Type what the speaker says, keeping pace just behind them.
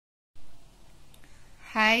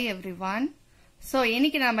Hi everyone. So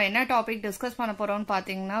இன்னைக்கு நாம என்ன டாபிக் டிஸ்கஸ் பண்ண போறோம்னு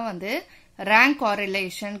பாத்தீங்கன்னா rank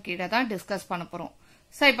correlation கீழ தான் டிஸ்கஸ் பண்ண போறோம்.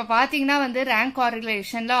 So இப்ப பாத்தீங்கன்னா rank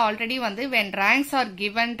correlationல already when ranks are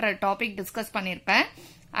given topic discuss பண்ணிருப்பேன்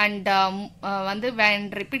and when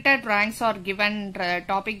repeated ranks are given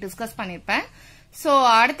topic discuss பண்ணிருப்பேன். So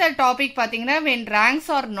அடுத்த டாபிக் பாத்தீங்கன்னா when ranks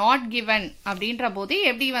are not given அப்படின்ற போது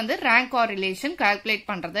எப்படி rank correlation calculate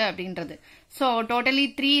பண்றது அப்படின்றது. So totally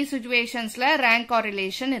 3 situationsல rank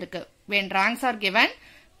correlation இருக்கு. When ranks are given,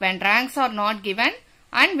 when ranks are not given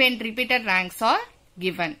and when repeated ranks are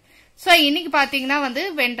given. So இன்னைக்கு பாத்தீங்கன்னா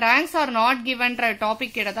when ranks are not given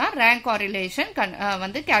topic கிட்ட தான் rank correlation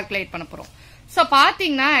calculate பண்ண போறோம். So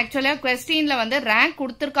பாத்தீங்கன்னா actually questionல rank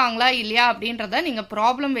கொடுத்திருக்காங்களா இல்லையா அப்படின்றத நீங்க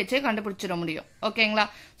ப்ராப்ளம் வச்சே கண்டுபிடிச்சிட முடியும். ஓகேங்களா?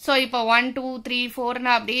 So இப்போ 1 2 3 4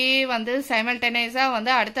 னா அப்படியே சைமல்டேனியஸா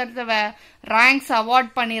அடுத்தடுத்த ரேங்க்ஸ் அவார்ட்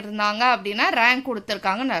பண்ணிருந்தாங்க அப்படின்னா ரேங்க்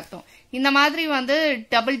கொடுத்திருக்காங்கன்னு அர்த்தம். இந்த மாதிரி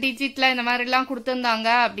டபுள் டிஜிட்ல இந்த மாதிரி எல்லாம் கொடுத்திருந்தாங்க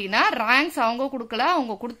அப்படின்னா ரேங்க்ஸ் அவங்க கொடுக்கல,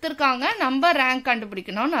 அவங்க கொடுத்திருக்காங்க, நம்ம ரேங்க்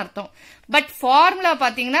கண்டுபிடிக்கணும்னு அர்த்தம். பட் ஃபார்முலா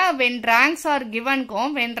பாத்தீங்கன்னா when ranks are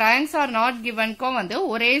givenக்கும் when ranks are not givenக்கும்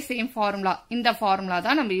ஒரே சேம் ஃபார்முலா. இந்த ஃபார்முலா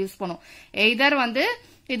தான் நம்ம யூஸ் பண்ணுவோம். எய்தர்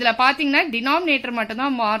இதுல பாத்தீங்கன்னா டினாமினேட்டர் மட்டும்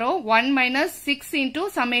தான் மாறும். 1 minus 6 into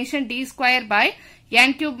summation d square by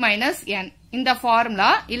n cube minus n. இந்த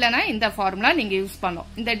ஃபார்முலா இல்லனா இந்த ஃபார்முலா நீங்க யூஸ் பண்ணலாம்.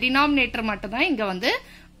 இந்த டினாமினேட்டர் மட்டும் தான் இங்க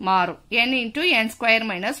மாறும். n into n square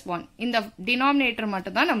minus 1. இந்த டினாமினேட்டர்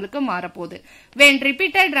மட்டும் தான் நம்மளுக்கு மாறப்போகுது. when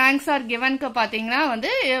repeated ranks are given க்கு பாத்தீங்கன்னா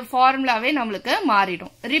ஃபார்முலாவே நம்மளுக்கு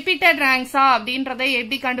மாறிடும். repeated ranks அப்படின்றதை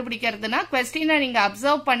எப்படி கண்டுபிடிக்கிறதுனா क्वेश्चन நீங்க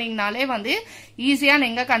அப்சர்வ் பண்ணீங்கனாலே ஈஸியா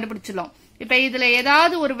நீங்க கண்டுபிடிச்சிடலாம். இப்ப இதுல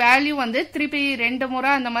ஏதாவது ஒரு வேல்யூ திருப்பி 2 முறை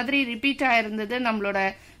அந்த மாதிரி ரிப்பீட் ஆயிருந்தது நம்மளோட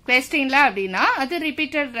क्वेश्चनல அப்படின்னா அது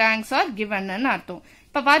repeated ranks are given ன்னு அர்த்தம்.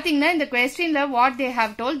 இப்ப பாத்தீங்கன்னா இந்த क्वेश्चनல what they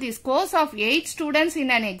have told, the scores of 8 students in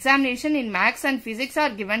an examination in maths and physics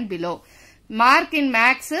are given below. Mark in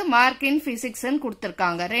maths, mark in physics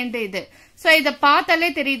கொடுத்திருக்காங்க ரெண்டு இது. சோ இத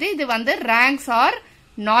பார்த்தாலே தெரியுது இது ranks are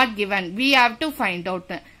not given. We have to find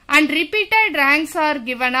out. And repeated ranks are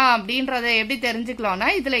given அப்படின்றத எப்படி தெரிஞ்சுக்கலாம்னா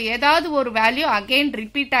இதுல ஏதாவது ஒரு வேல்யூ அகைன்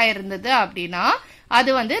ரிப்பீட் ஆயிருந்தது அப்படின்னா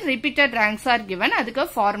அது repeated ranks are given. அதுக்கு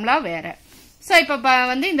ஃபார்முலா வேற. சோ இப்ப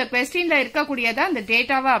இந்த क्वेश्चनல இருக்கக்கூடியதா அந்த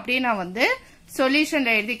டேட்டாவை அப்படியே நான் சொல்யூஷன்ல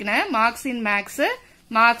எழுதிக்கினேன். Marks in maths,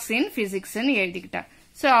 marks in physics எழுதிக்கிட்டேன்.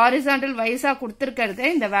 So horizontal வைஸா கொடுத்திருக்கிறது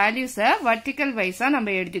இந்த வேல்யூஸ வெர்டிகல் வைஸா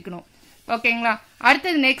நம்ம எழுதிக்கணும். ஓகேங்களா?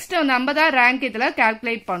 அடுத்தது நெக்ஸ்ட் நம்ம தான் ரேங்க் இதுல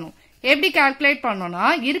கால்குலேட் பண்ணும். எப்படி கால்குலேட் பண்ணோம்னா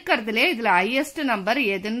இருக்கிறதுலே இதுல ஹையஸ்ட் நம்பர்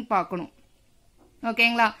எதுன்னு பாக்கணும்.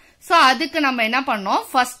 ஓகேங்களா? சோ அதுக்கு நம்ம என்ன பண்ணோம்,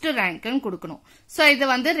 ஃபர்ஸ்ட் ரேங்க்னு கொடுக்கணும். சோ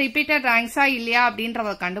இது ரிப்பீட்டட் ரேங்க்ஸா இல்லையா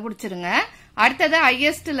அப்படின்றத கண்டுபிடிச்சிருங்க. அடுத்தது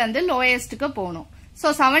ஹையஸ்ட்ல இருந்து லோயஸ்ட்க்கு போகணும். சோ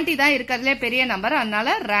 70 தான் இருக்கிறதுலே பெரிய நம்பர்,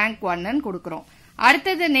 அதனால ரேங்க் 1ன்னு கொடுக்கறோம்.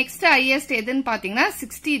 அடுத்தது நெக்ஸ்ட் ஹையஸ்ட் எதுன்னு பாத்தீங்கன்னா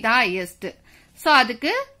 60 தான் ஹையஸ்ட். சோ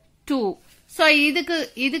அதுக்கு 2. சோ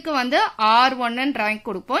இதுக்கு R1 ரேங்க்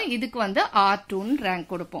கொடுப்போம், இதுக்கு R2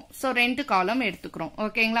 ரேங்க் கொடுப்போம். சோ 2 காலம் எடுத்துக்கிறோம்.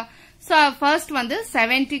 ஓகேங்களா? சோ ஃபர்ஸ்ட்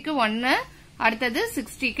 70க்கு 1, அடுத்தது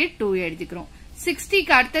 60க்கு 2 எழுதிக்கிறோம்.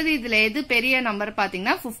 60க்கு அடுத்தது இதுல எது பெரிய நம்பர்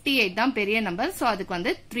பாத்தீங்கன்னா 58 தான் பெரிய நம்பர். சோ அதுக்கு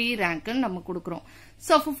 3 ரேங்க் நம்ம கொடுக்கறோம்.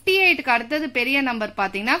 சோ 58க்கு அடுத்தது பெரிய நம்பர்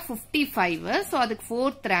பாத்தீங்கன்னா 55. சோ அதுக்கு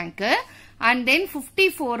 4th ரேங்க். அண்ட் தென்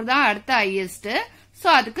 54 தான் அடுத்த ஹையஸ்ட். சோ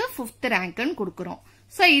அதுக்கு 5th ரேங்க் கொடுக்கறோம்.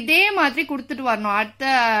 சோ இதே மாதிரி கொடுத்துட்டு வரணும்.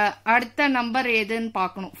 அடுத்த நம்பர் எதுன்னு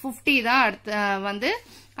பாக்கணும். 50 தான்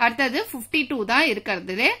அடுத்தது 52 தான்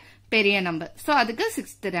இருக்கிறதுலே பெரிய நம்பர். சோ அதுக்கு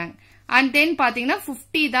 6th ரேங்க். அண்ட் தென் பாத்தீங்கன்னா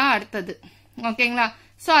 50 தான் அடுத்தது. ஓகேங்களா?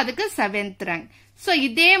 சோ அதுக்கு 7th ரேங்க். சோ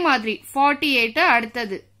இதே மாதிரி 48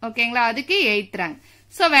 அடுத்தது. ஓகேங்களா? அதுக்கு 8th ரேங்க்.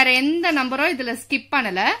 சோ வேற எந்த நம்பரும் இதுல ஸ்கிப்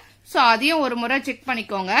பண்ணல. சோ அதையும் ஒரு முறை செக்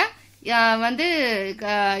பண்ணிக்கோங்க.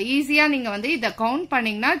 ஈஸியா நீங்க இத கவுண்ட்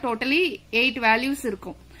பண்ணீங்கன்னா டோட்டலி 8 வேல்யூஸ்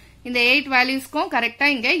இருக்கும். இந்த 8 வேல்யூஸ்க்கும் கரெக்டா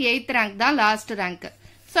இங்க 8th ரேங்க் தான் லாஸ்ட் ரேங்க்.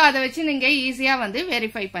 சோ அதை வச்சு நீங்க ஈஸியா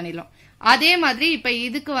வெரிஃபை பண்ணிடலாம். அதே மாதிரி இப்ப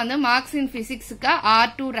இதுக்கு மார்க்ஸ் இன் பிசிக்ஸ்க்கு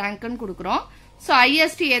R2 ரேங்க்னு கொடுக்கறோம். சோ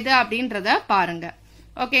ஹையஸ்ட் எது அப்படின்றத பாருங்க.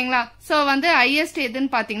 ஓகேங்களா? சோ ஹையஸ்ட்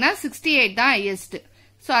எதுன்னு பாத்தீங்கன்னா 68 தான் ஹையஸ்ட்.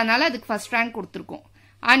 சோ அதனால அதுக்கு ஃபர்ஸ்ட் ரேங்க் கொடுத்திருக்கோம்.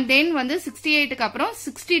 அண்ட் தென் 68க்கு அப்புறம்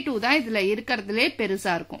 62 தான் இதுல இருக்கிறதுலே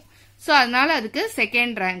பெருசா இருக்கும். சோ அதனால அதுக்கு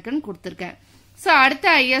செகண்ட் ரேங்க்னு கொடுத்திருக்கேன். சோ அடுத்த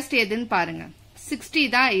ஹையஸ்ட் எதுன்னு பாருங்க. 60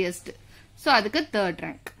 தான் ஹையஸ்ட். சோ அதுக்கு 3rd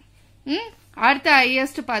ரேங்க். அடுத்த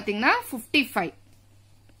ஹையஸ்ட் பாத்தீங்கன்னா 55.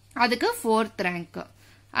 அதுக்கு 4th rank.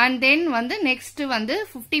 And then next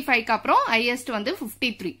 55க்கு அப்புறம் ஹையஸ்ட்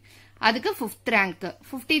 53. அதுக்கு 5th ரேங்க்.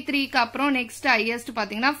 53க்கு அப்புறம் நெக்ஸ்ட் ஹையஸ்ட்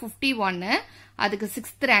பாத்தீங்கன்னா 51. அதுக்கு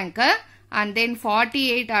 6th ரேங்க். and then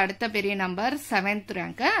 48 அடுத்த பெரிய number 7th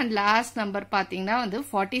rank and last number பாத்தீங்கன்னா வந்து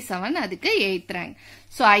 47 அதுக்கு 8th rank.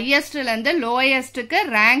 So highestல இருந்து lowestக்கு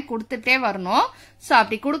rank கொடுத்துட்டே வரணும். So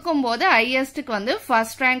அப்படி கொடுக்கும்போது highestக்கு வந்து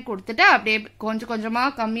first rank கொடுத்துட்டு அப்படியே கொஞ்சம் கொஞ்சமா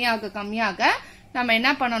கம்மியாக நம்ம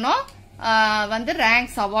என்ன பண்ணணும் வந்து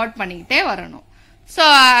ranks award பண்ணிக்கிட்டே வரணும். So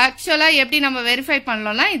actually எப்படி நம்ம வெரிஃபை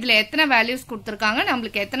பண்ணலாம்னா இதுல எத்தனை வேல்யூஸ் கொடுத்திருக்காங்க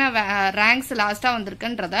நம்மளுக்கு எத்தனை ரேங்க்ஸ் லாஸ்டா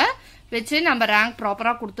வந்திருக்குன்றத வச்சு நம்ம ரேங்க்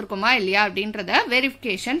ப்ராப்பரா கொடுத்திருக்கோமா இல்லையா அப்படின்றத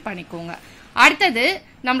வெரிஃபிகேஷன் பண்ணிக்கோங்க. அடுத்தது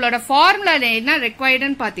நம்மளோட ஃபார்முலால என்ன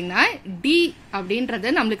ரெக்வயர்டுன்னு பாத்தீங்கன்னா டி அப்படின்றது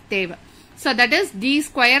நம்மளுக்கு தேவை. So that is d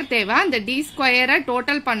square தேவை. அந்த d ஸ்கொயரை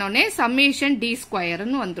டோட்டல் பண்ணோனே சம்மேஷன் d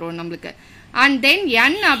ஸ்கொயர்னு வந்துரும் நம்மளுக்கு. And then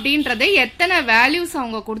n அப்படின்றது எத்தனை வேல்யூஸ்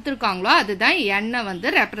அவங்க கொடுத்திருக்காங்களோ அதுதான் n வந்து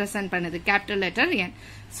ரெப்ரசன்ட் பண்ணுது கேபிட்டல் லெட்டர் n.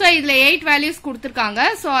 சோ இதுல 8 வேல்யூஸ் கொடுத்திருக்காங்க.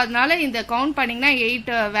 சோ அதனால இந்த கவுண்ட் பண்ணீங்கன்னா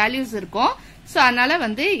 8 வேல்யூஸ் இருக்கும். சோ அதனால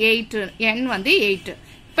வந்து 8 n வந்து 8.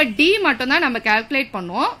 இப்ப d மட்டும் தான் நம்ம கால்குலேட்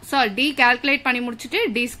பண்ணுவோம். சோ d கால்குலேட் பண்ணி முடிச்சிட்டு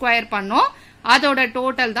d ஸ்கொயர் பண்ணோம். அதோட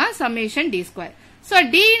டோட்டல் தான் சம்மேஷன் d ஸ்கொயர். சோ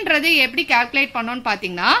dன்றது எப்படி கால்குலேட் பண்ணோம்னு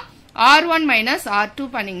பாத்தீங்கன்னா r1 மைனஸ் r2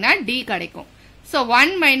 பண்ணீங்கன்னா d கிடைக்கும். So 1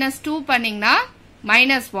 minus 2 பண்ணீங்கன்னா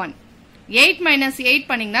minus 1. 8 minus 8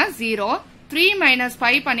 பண்ணீங்கன்னா 0. 3 minus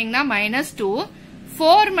 5 பண்ணீங்கன்னா minus 2.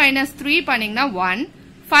 4 minus 3 பண்ணீங்கன்னா 1.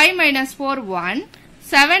 5 minus 4 1.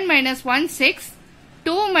 7 minus 1 6.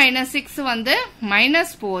 2 minus 6 வந்து minus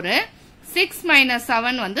 4. 6 minus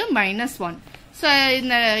 7 வந்து minus 1. So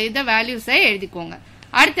இந்த வேல்யூஸை எழுதிக்கோங்க.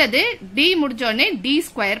 அடுத்தது d முடிஞ்சோடனே d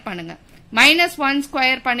ஸ்கொயர் பண்ணுங்க. minus 1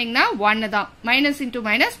 ஸ்கொயர் பண்ணீங்கன்னா 1 தான். மைனஸ் இன்டூ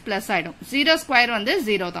மைனஸ் பிளஸ் ஆயிடும். 0 ஸ்கொயர் வந்து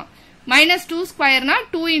 0 தான். minus 2 ஸ்கொயர்னா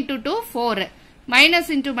 2 into 2 4.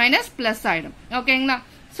 Minus into minus plus ஆயிடும். ஓகேங்களா?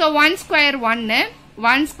 சோ 1 ஸ்கொயர் 1,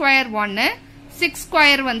 1 ஸ்கொயர் 1, 6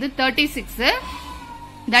 ஸ்கொயர் வந்து 36.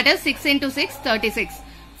 that is 6 into 6 36.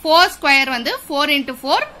 4 ஸ்கொயர் வந்து 4 into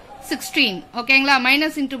 4 16. ஓகேங்களா?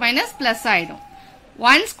 மைனஸ் இன்டூ மைனஸ் பிளஸ் ஆயிடும்.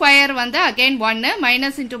 1 ஸ்கொயர் வந்து again 1,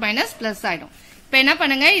 minus into minus plus ஆயிடும். இப்ப என்ன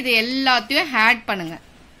பண்ணுங்க இது எல்லாத்தையும் ஆட் பண்ணுங்க.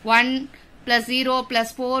 1 plus 0 plus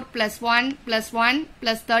 4 plus 1 plus 1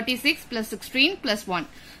 plus 36 plus 16 plus 1.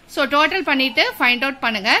 So total பண்ணிட்டு find out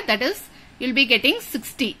பண்ணுங்க. That is you'll be getting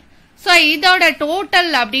 60. So இதோட total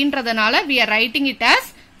அப்படின்றதுனால we are writing it as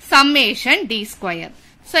summation d square.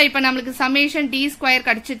 So இப்ப நம்மளுக்கு summation d square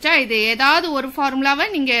கிடைச்சிச்சா இது ஏதாவது ஒரு ஃபார்முலாவை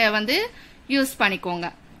நீங்க வந்து யூஸ் பண்ணிக்கோங்க.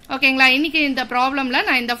 ஓகேங்களா? இன்னைக்கு இந்த ப்ராப்ளம்ல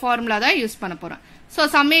நான் இந்த ஃபார்முலா தான் யூஸ் பண்ண போறேன். So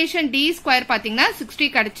summation d square பாத்தீங்கன்னா 60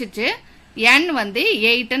 கிடைச்சிச்சு. n வந்து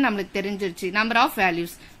 8 நம்மளுக்கு தெரிஞ்சிருச்சு நம்பர் ஆஃப்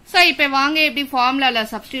வேல்யூஸ். சோ இப்ப வாங்க எப்படி ஃபார்முலால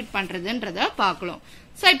சப்ஸ்டிட்யூட் பண்றதுன்றத பார்க்கலாம்.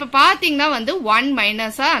 சோ இப்ப பாத்தீங்கன்னா வந்து 1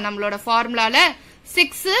 மைனஸா நம்மளோட ஃபார்முலால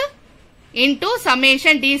 6 into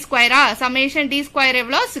summation d square. summation d square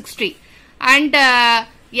எவ்வளவு 60 and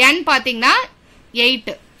n பாத்தீங்கன்னா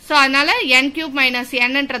 8. சோ அதனால n cube minus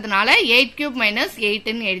nன்றதுனால 8 cube minus 8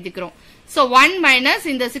 ன்னு எழுதிக்கிறோம். So 1 minus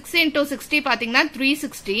இந்த 6 into 60 பாத்தீங்கன்னா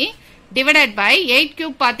 360 divided by 8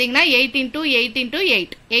 cube பாத்தீங்கன்னா 8 into 8 into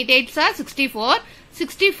 8. 8 8s are 64.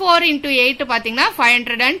 64 into 8 பாத்தீங்கன்னா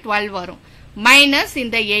 512 வரும். மைனஸ்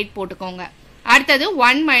இந்த 8 போட்டுக்கோங்க. அடுத்தது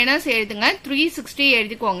 1 மைனஸ் எழுதுங்க. 360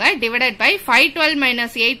 எழுதிக்கோங்க. divided by 512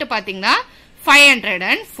 minus 8 பாத்தீங்கன்னா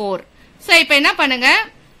 504. So இப்ப என்ன பண்ணுங்க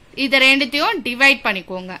இத ரெண்டுத்தையும் டிவைட்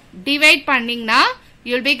பண்ணிக்கோங்க. டிவைட் பண்ணீங்கன்னா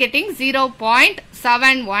you'll be getting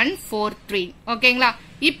 0.7143. ஓகேங்களா?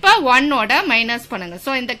 இப்ப 1 ஓட மைனஸ் பண்ணுங்க.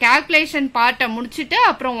 சோ இந்த கால்குலேஷன் பார்ட்ட முடிச்சிட்டு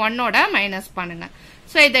அப்புறம் 1 ஓட மைனஸ் பண்ணுங்க.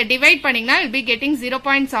 சோ இத டிவைட் பண்ணீங்கன்னா you'll be getting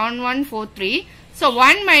 0.7143. So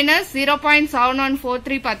 1 minus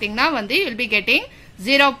 0.7143 பாத்தீங்கன்னா வந்து you'll be getting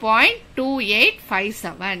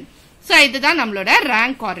 0.2857. சோ இதுதான் நம்மளோட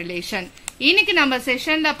rank correlation. இன்னைக்கு நம்ம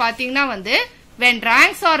செஷன்ல பாத்தீங்கன்னா வந்து when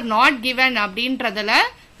ranks are not given அப்படின்றதுல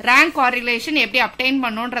rank correlation எப்படி obtain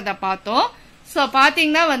பண்ணணும்ன்றத பார்த்தோம். சோ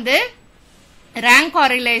பாத்தீங்கன்னா வந்து rank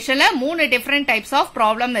correlationல 3 different types of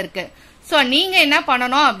problem இருக்கு. சோ நீங்க என்ன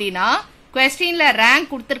பண்ணணும் அப்படின்னா questionல rank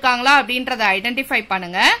கொடுத்திருக்காங்களா அப்படின்றத ஐடென்டிஃபை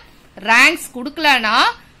பண்ணுங்க. ranks கொடுக்கலனா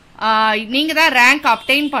நீங்க தான் rank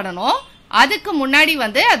obtain பண்ணணும். அதுக்கு முன்னாடி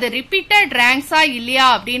வந்து அது repeated ranksஆ இல்லையா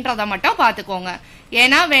அப்படின்றத மட்டும் பாத்துக்கோங்க.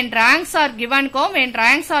 ஏனா when ranks are given go when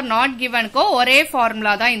ranks are not given கோ ஒரே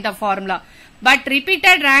ஃபார்முலா தான் இந்த formula. But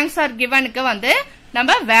repeated ranks are given க்கு வந்து நம்ம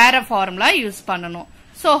வேற ஃபார்முலா யூஸ் பண்ணனும்.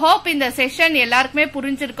 So hope இந்த செஷன் எல்லாருக்குமே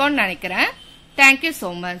புரிஞ்சிருக்கும்னு நினைக்கிறேன். Thank you so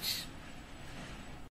much.